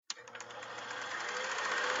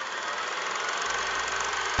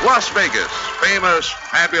Las Vegas, famous,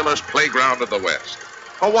 fabulous playground of the West.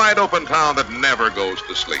 A wide-open town that never goes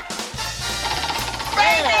to sleep.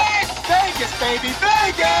 Vegas! Vegas, baby,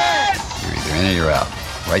 Vegas! You're either in or you're out.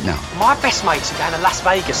 Right now. My best mates are going to Las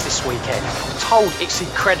Vegas this weekend. I'm told it's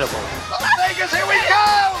incredible. Vegas, here we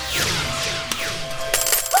go!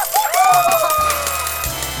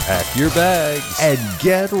 Pack your bags and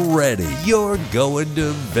get ready. You're going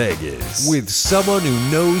to Vegas with someone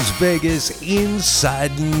who knows Vegas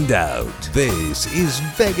inside and out. This is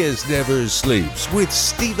Vegas Never Sleeps with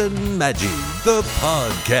Stephen Maggi, the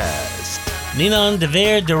podcast. Ninon de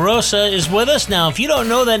Vere de Rosa is with us. Now, if you don't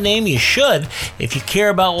know that name, you should. If you care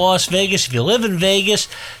about Las Vegas, if you live in Vegas,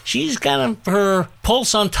 she's got her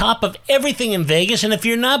pulse on top of everything in Vegas. And if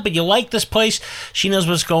you're not, but you like this place, she knows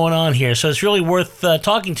what's going on here. So it's really worth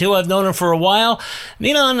talking to. I've known her for a while.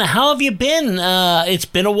 Ninon, how have you been? It's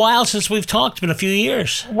been a while since we've talked. It's been a few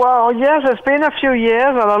years. Well, yes, it's been a few years,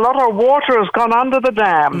 and a lot of water has gone under the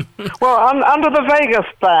dam. Well, under the Vegas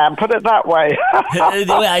dam, put it that way.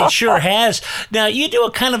 It sure has. Now, you do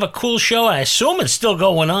a kind of a cool show. I assume it's still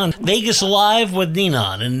going on. Vegas Live with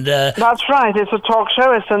Ninon. And that's right. It's a talk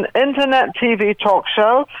show. It's an internet TV talk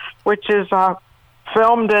show, which is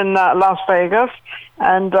filmed in Las Vegas.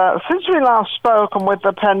 And since we last spoke, and with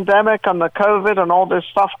the pandemic and the COVID and all this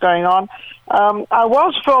stuff going on, I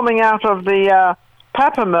was filming out of the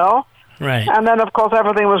Peppermill. Right. And then, of course,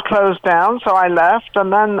 everything was closed down, so I left.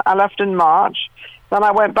 And then I left in March. Then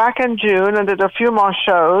I went back in June and did a few more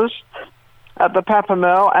shows at the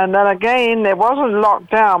Peppermill, and then again, it wasn't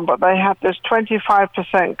locked down, but they had this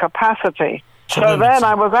 25% capacity. So then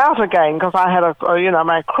I was out again because I had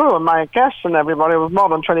my crew and my guests and everybody was more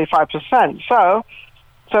than 25%. So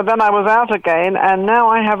then I was out again, and now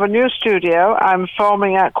I have a new studio. I'm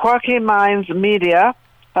filming at Quirky Minds Media.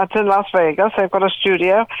 That's in Las Vegas. They've got a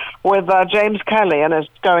studio with James Kelly, and it's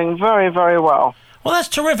going very, very well. Well, that's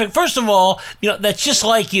terrific. First of all, that's just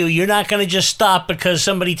like you. You're not going to just stop because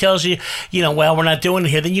somebody tells you, well, we're not doing it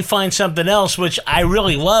here. Then you find something else, which I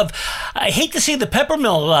really love. I hate to see the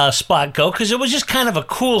Peppermill spot go because it was just kind of a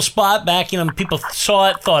cool spot back. People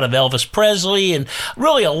saw it, thought of Elvis Presley, and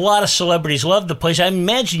really a lot of celebrities loved the place. I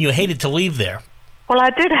imagine you hated to leave there. Well,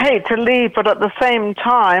 I did hate to leave, but at the same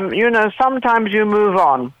time, sometimes you move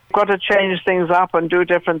on. Got to change things up and do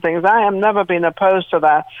different things. I have never been opposed to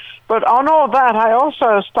that. But on all that, I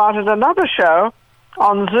also started another show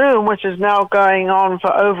on Zoom, which is now going on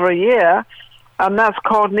for over a year, and that's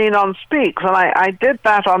called Ninon Speaks. And I did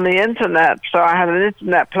that on the Internet, so I had an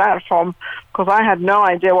Internet platform because I had no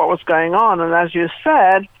idea what was going on. And as you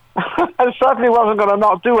said, I certainly wasn't going to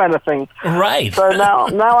not do anything. Right. So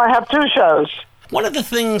now I have two shows. One of the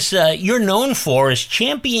things you're known for is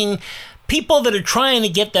championing people that are trying to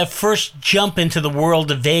get that first jump into the world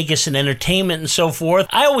of Vegas and entertainment and so forth.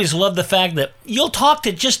 I always love the fact that you'll talk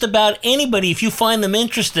to just about anybody if you find them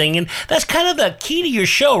interesting. And that's kind of the key to your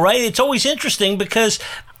show, right? It's always interesting because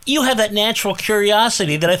you have that natural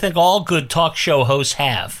curiosity that I think all good talk show hosts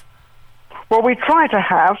have. Well, we try to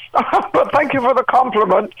have, but thank you for the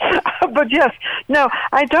compliment. But yes, no,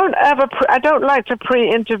 I don't like to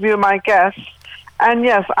pre-interview my guests. And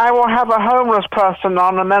yes, I will have a homeless person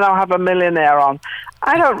on, and then I'll have a millionaire on.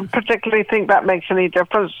 I don't particularly think that makes any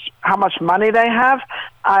difference how much money they have.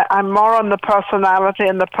 I'm more on the personality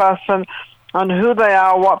and the person and who they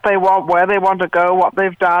are, what they want, where they want to go, what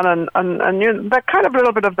they've done, and that kind of a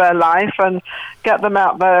little bit of their life, and get them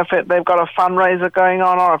out there if they've got a fundraiser going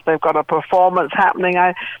on or if they've got a performance happening.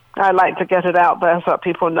 I like to get it out there so that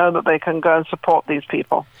people know that they can go and support these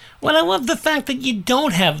people. Well, I love the fact that you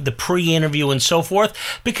don't have the pre-interview and so forth,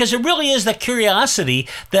 because it really is that curiosity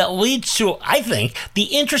that leads to, I think, the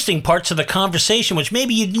interesting parts of the conversation, which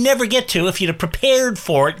maybe you'd never get to if you'd have prepared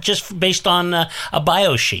for it just based on a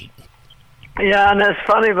bio sheet. Yeah, and it's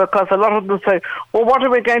funny because a lot of them say, well, what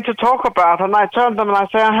are we going to talk about? And I turn to them and I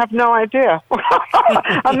say, I have no idea.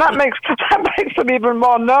 And that makes them even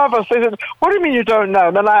more nervous. They said, what do you mean you don't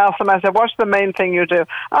know? Then I ask them, I said, what's the main thing you do?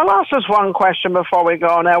 I'll ask just one question before we go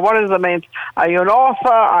on air. What is the main, are you an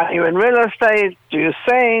author? Are you in real estate? Do you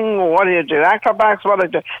sing? What do you do? Acrobatics? What do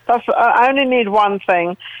you do? I only need one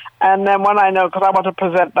thing. And then when I know, because I want to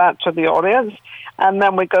present that to the audience, and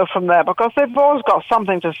then we go from there, because they've always got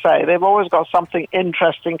something to say. They've always got something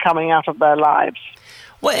interesting coming out of their lives.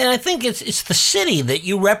 Well, and I think it's the city that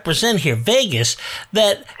you represent here, Vegas,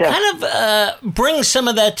 that kind of brings some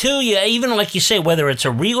of that to you, even like you say, whether it's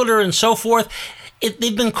a realtor and so forth.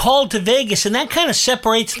 They've been called to Vegas, and that kind of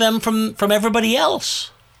separates them from everybody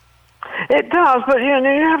else. It does, but you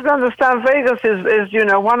have to understand Vegas is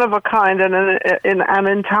one of a kind in an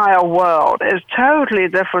entire world. It's totally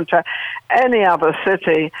different to any other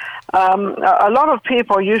city. A lot of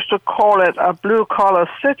people used to call it a blue-collar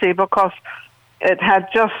city because it had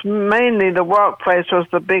just mainly the workplace was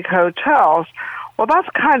the big hotels. Well, that's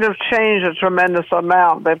kind of changed a tremendous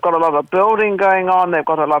amount. They've got a lot of building going on. They've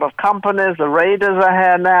got a lot of companies. The Raiders are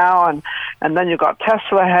here now, and then you've got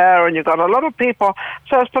Tesla here, and you've got a lot of people.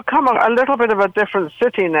 So it's become a little bit of a different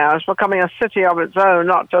city now. It's becoming a city of its own,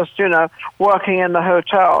 not just, working in the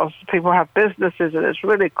hotels. People have businesses, and it's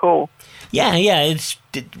really cool. Yeah, it's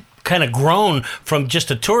kind of grown from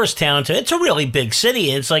just a tourist town to it's a really big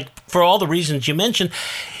city. It's like, for all the reasons you mentioned.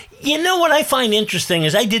 You know what I find interesting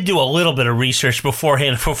is I did do a little bit of research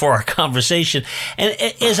beforehand before our conversation, and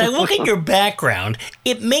as I look at your background,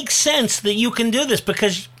 it makes sense that you can do this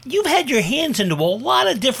because you've had your hands into a lot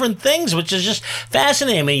of different things, which is just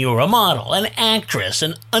fascinating. I mean, you were a model, an actress,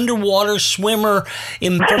 an underwater swimmer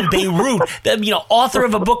from Beirut, author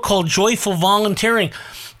of a book called Joyful Volunteering.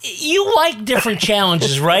 You like different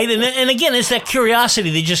challenges, right? And again, it's that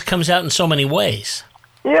curiosity that just comes out in so many ways.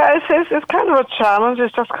 Yeah, it's kind of a challenge.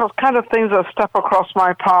 It's just kind of things that step across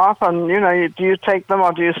my path, and do you take them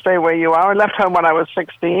or do you stay where you are? I left home when I was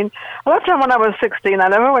 16. I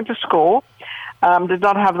never went to school. Did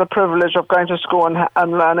not have the privilege of going to school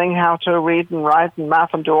and learning how to read and write and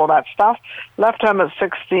math and do all that stuff. Left home at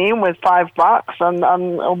 16 with $5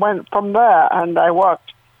 and went from there. And I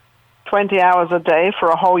worked 20 hours a day for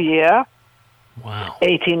a whole year. Wow.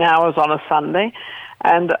 18 hours on a Sunday.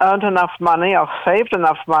 And earned enough money, or saved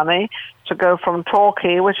enough money, to go from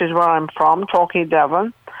Torquay, which is where I'm from, Torquay,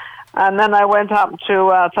 Devon. And then I went up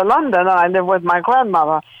to London, and I lived with my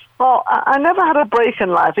grandmother. Well, I never had a break in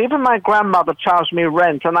life. Even my grandmother charged me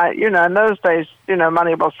rent. And in those days,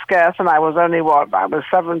 money was scarce, and I was only, I was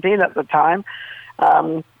 17 at the time.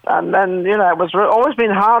 And then, it was always been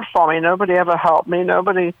hard for me. Nobody ever helped me.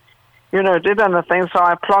 Nobody, did anything. So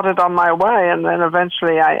I plodded on my way, and then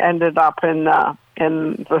eventually I ended up in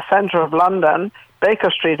the center of London,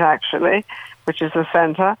 Baker Street actually, which is the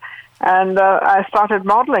center, and I started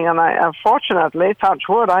modeling, and I fortunately, touch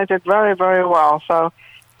wood, I did very, very well. So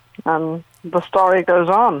the story goes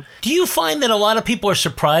on. Do you find that a lot of people are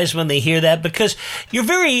surprised when they hear that? Because you're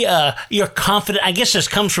very, you're confident. I guess this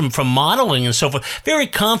comes from modeling and so forth. Very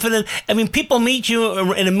confident. I mean, people meet you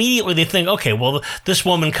and immediately they think, okay, well, this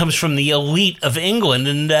woman comes from the elite of England.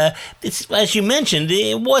 And it's, as you mentioned,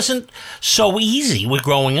 it wasn't so easy with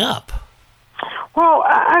growing up. Well,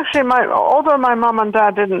 actually, although my mom and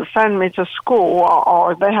dad didn't send me to school,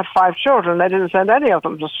 or they had 5 children, they didn't send any of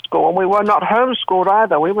them to school, and we were not homeschooled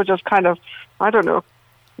either. We were just kind of, but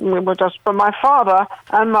my father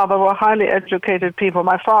and mother were highly educated people.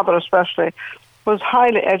 My father especially was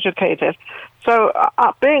highly educated. So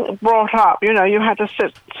being brought up, you had to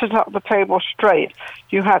sit up the table straight.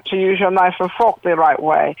 You had to use your knife and fork the right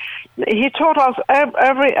way. He taught us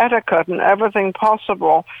every etiquette and everything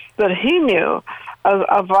possible that he knew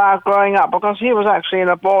of our growing up, because he was actually in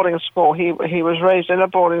a boarding school. He was raised in a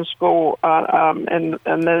boarding school, and then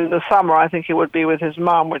in the summer I think he would be with his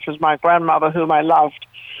mom, which was my grandmother, whom I loved.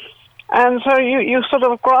 And so you sort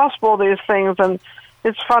of grasp all these things, and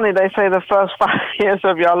it's funny, they say the first 5 years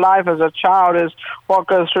of your life as a child is what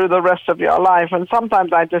goes through the rest of your life. And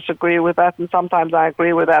sometimes I disagree with that, and sometimes I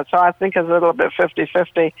agree with that. So I think it's a little bit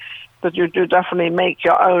 50-50, that you do definitely make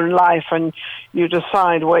your own life and you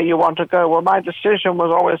decide where you want to go. Well, my decision was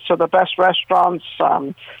always to the best restaurants.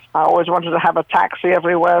 I always wanted to have a taxi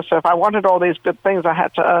everywhere. So if I wanted all these good things, I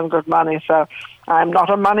had to earn good money. So I'm not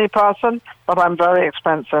a money person, but I'm very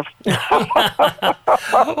expensive. Well,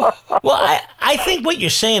 I think what you're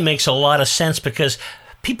saying makes a lot of sense, because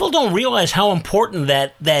people don't realize how important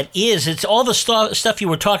that is. It's all the stuff you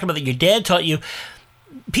were talking about that your dad taught you.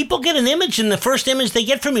 People get an image, and the first image they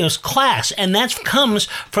get from you is class, and that comes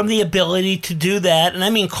from the ability to do that. And I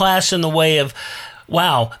mean class in the way of,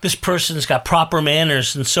 wow, this person's got proper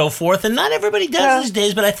manners and so forth. And not everybody does these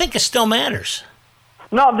days, but I think it still matters.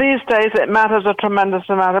 Not these days. It matters a tremendous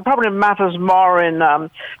amount. It probably matters more in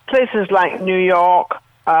places like New York,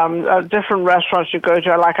 different restaurants you go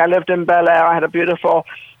to. Like I lived in Bel Air. I had a beautiful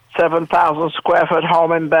 7,000 square foot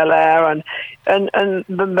home in Bel Air, and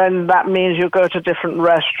then that means you go to different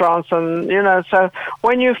restaurants, and so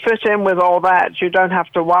when you fit in with all that, you don't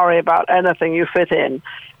have to worry about anything. You fit in,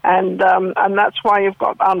 and that's why you've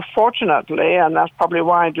got, unfortunately, and that's probably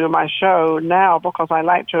why I do my show now, because I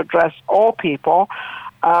like to address all people,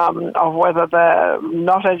 of whether they're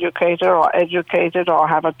not educated or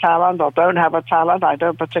have a talent or don't have a talent. I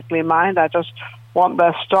don't particularly mind. I just want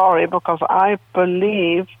their story, because I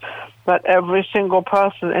believe that every single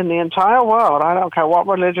person in the entire world, I don't care what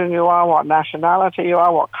religion you are, what nationality you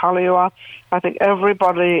are, what color you are, I think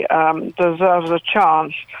everybody deserves a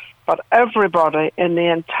chance, but everybody in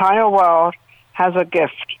the entire world has a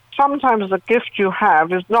gift. Sometimes the gift you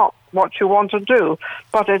have is not what you want to do,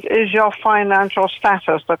 but it is your financial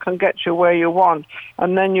status that can get you where you want,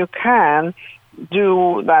 and then you can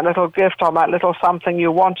do that little gift or that little something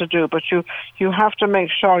you want to do, but you have to make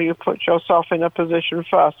sure you put yourself in a position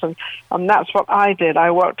first, and that's what I did.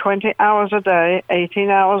 I worked 20 hours a day, 18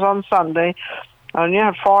 hours on Sunday, and you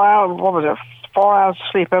had 4 hours, 4 hours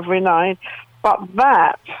sleep every night, but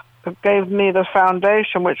that gave me the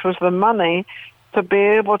foundation, which was the money to be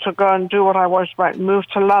able to go and do what I was, like move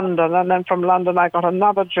to London, and then from London I got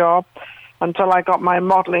another job until I got my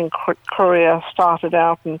modeling career started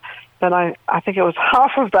out, and then I think it was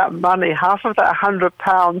half of that money, half of that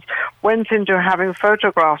 £100 went into having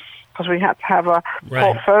photographs, because we had to have a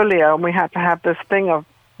portfolio, and we had to have this thing of,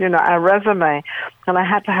 our resume, and I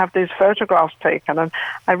had to have these photographs taken. And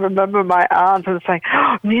I remember my aunt was saying,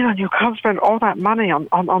 "Oh, Nina, you can't spend all that money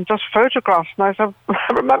on just photographs." And I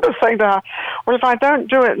remember saying to her, "Well, if I don't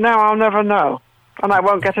do it now, I'll never know, and I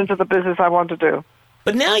won't get into the business I want to do."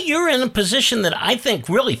 But now you're in a position that I think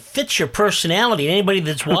really fits your personality. Anybody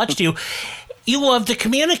that's watched you, you love to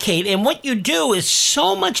communicate, and what you do is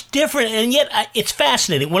so much different, and yet it's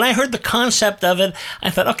fascinating. When I heard the concept of it,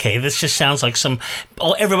 I thought, okay, this just sounds like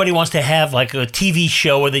everybody wants to have like a TV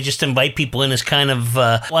show where they just invite people in as kind of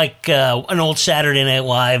like an old Saturday Night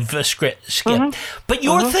Live skit. Mm-hmm. But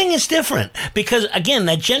your thing is different, because, again,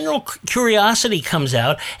 that general curiosity comes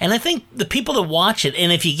out, and I think the people that watch it,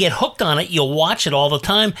 and if you get hooked on it, you'll watch it all the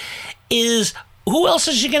time, is who else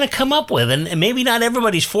is you going to come up with? And maybe not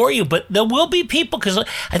everybody's for you, but there will be people, because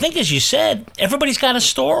I think, as you said, everybody's got a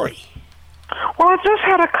story. Well, I just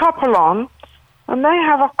had a couple on, and they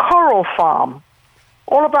have a coral farm,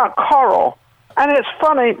 all about coral. And it's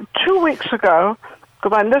funny, 2 weeks ago,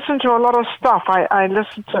 because I listened to a lot of stuff, I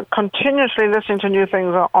continuously listening to new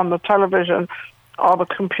things on the television or the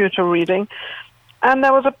computer reading, and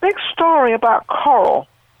there was a big story about coral.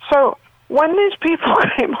 So when these people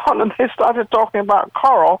came on and they started talking about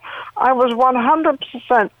coral, I was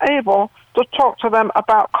 100% able to talk to them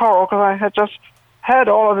about coral, because I had just heard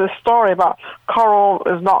all of this story about coral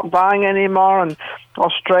is not dying anymore, and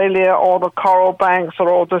Australia, all the coral banks are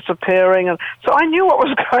all disappearing, and so I knew what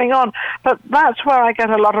was going on. But that's where I get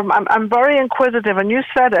a lot of. I'm very inquisitive, and you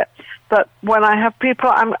said it, that when I have people,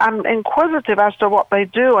 I'm inquisitive as to what they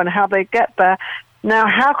do and how they get there. Now,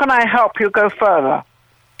 how can I help you go further?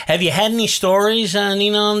 Have you had any stories,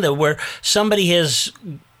 Nina, that where somebody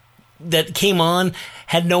that came on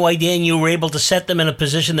had no idea, and you were able to set them in a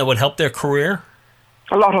position that would help their career?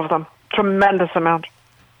 A lot of them. Tremendous amount.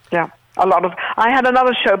 Yeah, a lot of. I had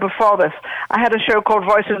another show before this. I had a show called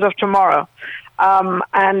Voices of Tomorrow,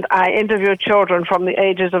 and I interviewed children from the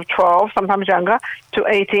ages of 12, sometimes younger, to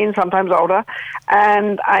 18, sometimes older,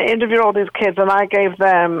 and I interviewed all these kids, and I gave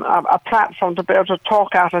them a platform to be able to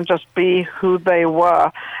talk out and just be who they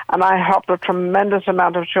were, and I helped a tremendous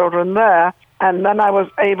amount of children there, and then I was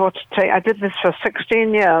able to I did this for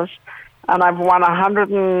 16 years, and I've won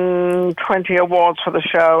 120 awards for the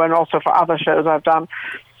show and also for other shows I've done.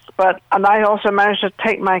 And I also managed to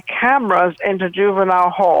take my cameras into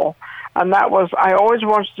juvenile hall, and that was, I always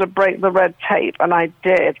wanted to break the red tape, and I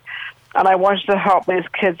did. And I wanted to help these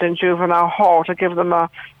kids in juvenile hall, to give them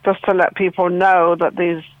just to let people know that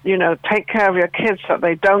these, take care of your kids so that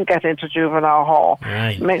they don't get into juvenile hall.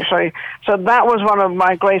 Right. Make sure. So that was one of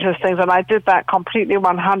my greatest things, and I did that completely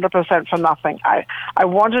 100% for nothing. I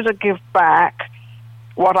wanted to give back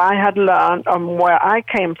what I had learned and where I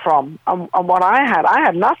came from, and what I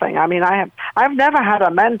had nothing. I mean, I've never had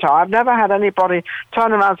a mentor. I've never had anybody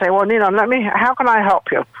turn around and say, "Well, Nina, how can I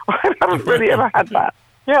help you?" I haven't really ever had that.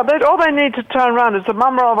 Yeah, all they need to turn around is the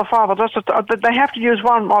mum or the father. They have to use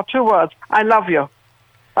 1 or 2 words. "I love you."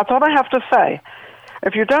 That's all they have to say.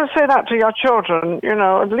 If you don't say that to your children,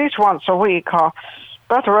 at least once a week, or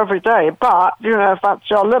better every day. But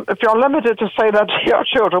if you're limited to say that to your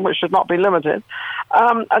children, which should not be limited,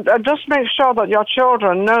 and just make sure that your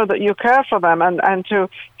children know that you care for them, and to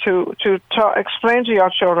explain to your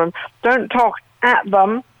children, don't talk at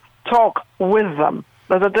them, talk with them.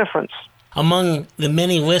 There's a difference. Among the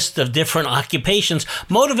many lists of different occupations,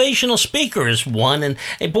 motivational speaker is one, and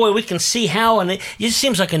boy, we can see how, and it just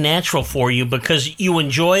seems like a natural for you because you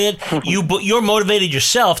enjoy it. You're motivated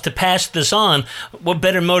yourself to pass this on. What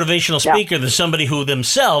better motivational speaker than somebody who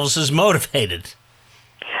themselves is motivated?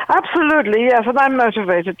 Absolutely, yes, and I'm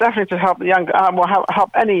motivated definitely to help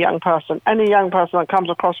help any young person that comes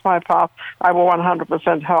across my path. I will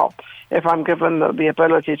 100% help if I'm given the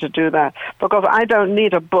ability to do that, because I don't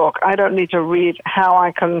need a book. I don't need to read how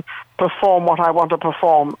I can perform what I want to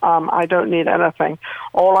perform. I don't need anything.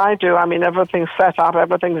 All I do, everything's set up,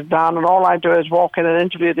 everything's done, and all I do is walk in and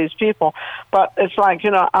interview these people. But it's like,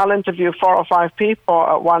 I'll interview 4 or 5 people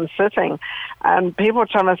at one sitting, and people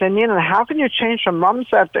tell me, Nina, how can you change from one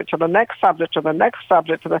subject to the next subject to the next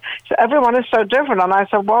subject? So everyone is so different. And I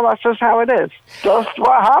said, well, that's just how it is. Just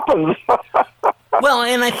what happens. Well,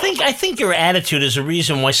 and I think your attitude is a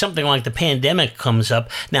reason why something like the pandemic comes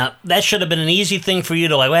up. Now, that should have been an easy thing for you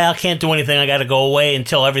to I can't do anything. I got to go away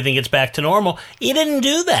until everything gets back to normal. You didn't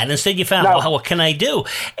do that. Instead, you found, what can I do?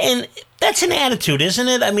 And that's an attitude, isn't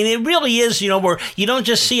it? It really is, where you don't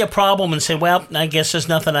just see a problem and say, well, I guess there's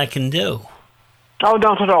nothing I can do. Oh,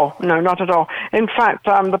 not at all. No, not at all. In fact,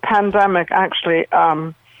 the pandemic actually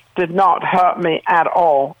did not hurt me at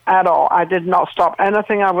all. I did not stop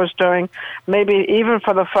anything I was doing. Maybe even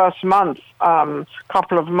for the first month,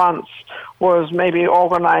 couple of months, was maybe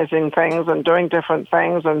organizing things and doing different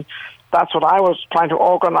things, and that's what I was trying to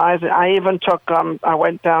organize. I even took, I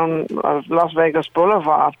went down Las Vegas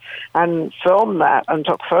Boulevard and filmed that and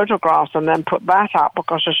took photographs and then put that up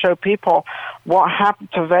because to show people what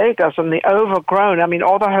happened to Vegas and the overgrown.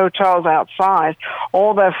 All the hotels outside,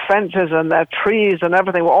 all their fences and their trees and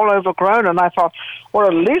everything were all overgrown. And I thought, well,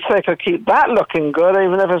 at least they could keep that looking good,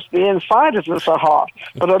 even if the inside isn't so hot.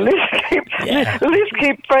 But at least keep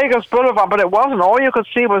Vegas Boulevard. But it wasn't. All you could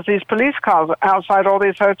see was these police cars outside all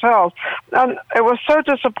these hotels. And it was so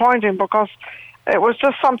disappointing because it was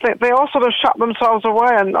just something, they all sort of shut themselves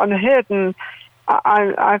away and hid, and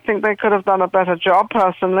I think they could have done a better job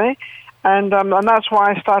personally. And that's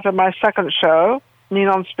why I started my second show,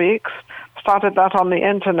 Ninon Speaks, started that on the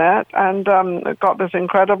internet, and got this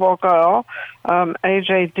incredible girl,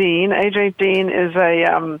 AJ Dean. AJ Dean is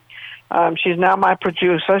she's now my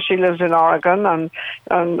producer. She lives in Oregon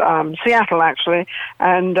and Seattle, actually,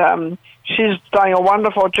 and she's doing a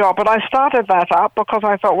wonderful job. But I started that up because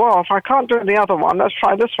I thought, well, if I can't do the other one, let's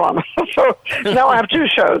try this one. So now I have 2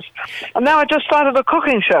 shows. And now I just started a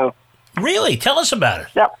cooking show. Really? Tell us about it.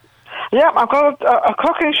 Yep. Yeah, I've got a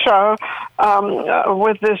cooking show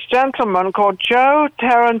with this gentleman called Joe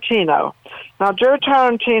Tarantino. Now, Joe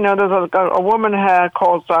Tarantino, there's a woman here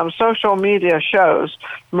called Social Media Shows,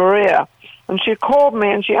 Maria. And she called me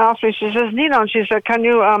and she asked me, she says, Nina, and she said, can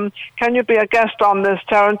you be a guest on this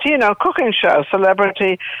Tarantino cooking show,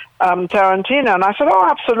 Celebrity Tarantino? And I said, oh,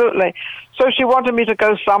 absolutely. So she wanted me to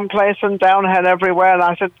go someplace and downhead everywhere. And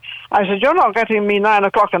I said, you're not getting me 9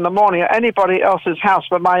 o'clock in the morning at anybody else's house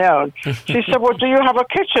but my own. She said, well, do you have a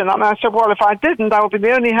kitchen? And I said, well, if I didn't, I would be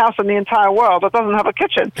the only house in the entire world that doesn't have a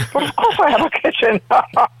kitchen. But of course I have a kitchen.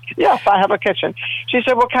 Yes, I have a kitchen. She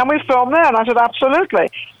said, well, can we film there? And I said, absolutely.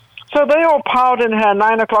 So they all piled in here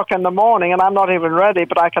 9 o'clock in the morning, and I'm not even ready,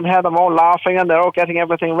 but I can hear them all laughing, and they're all getting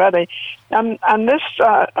everything ready. And this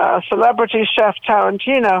celebrity chef,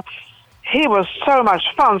 Tarantino, he was so much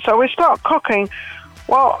fun. So we start cooking.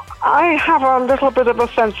 Well, I have a little bit of a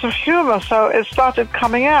sense of humor, so it started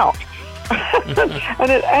coming out. And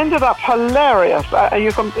it ended up hilarious.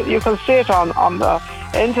 You can see it on the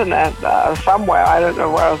internet somewhere. I don't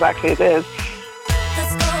know where exactly it is.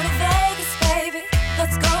 Let's go to Vegas, baby.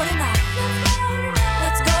 Let's go tonight.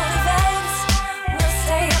 Let's go to Vegas. We'll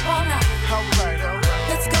stay up all night. All right.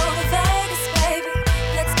 Let's go to Vegas, baby.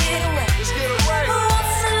 Let's get away. Who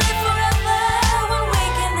wants to live forever when we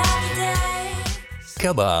can have the day?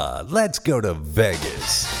 Come on, let's go to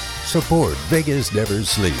Vegas. Support Vegas Never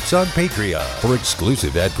Sleeps on Patreon for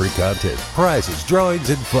exclusive ad-free content, prizes, drawings,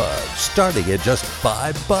 and fun, starting at just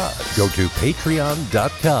 $5. Go to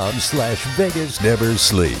patreon.com/Vegas Never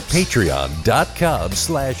Sleeps.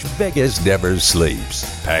 Patreon.com/Vegas Never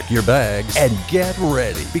Sleeps. Pack your bags and get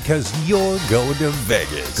ready because you're going to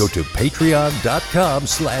Vegas. Go to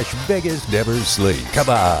patreon.com/Vegas Never Sleeps. Come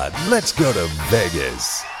on, let's go to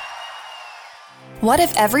Vegas. What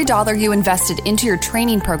if every dollar you invested into your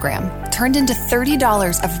training program turned into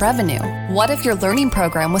 $30 of revenue? What if your learning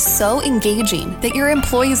program was so engaging that your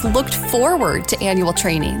employees looked forward to annual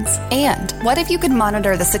trainings? And what if you could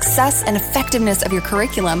monitor the success and effectiveness of your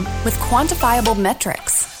curriculum with quantifiable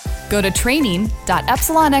metrics? Go to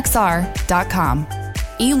training.epsilonxr.com.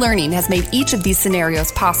 E-learning has made each of these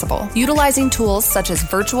scenarios possible. Utilizing tools such as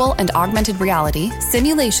virtual and augmented reality,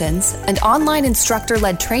 simulations, and online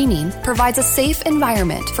instructor-led training provides a safe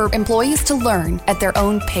environment for employees to learn at their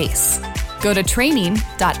own pace. Go to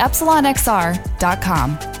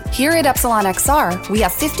training.epsilonxr.com. Here at Epsilon XR, we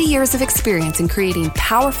have 50 years of experience in creating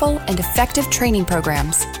powerful and effective training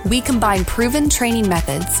programs. We combine proven training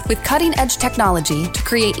methods with cutting-edge technology to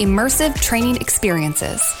create immersive training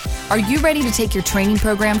experiences. Are you ready to take your training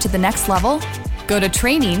program to the next level? Go to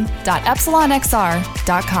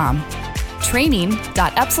training.epsilonxr.com.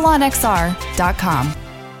 training.epsilonxr.com.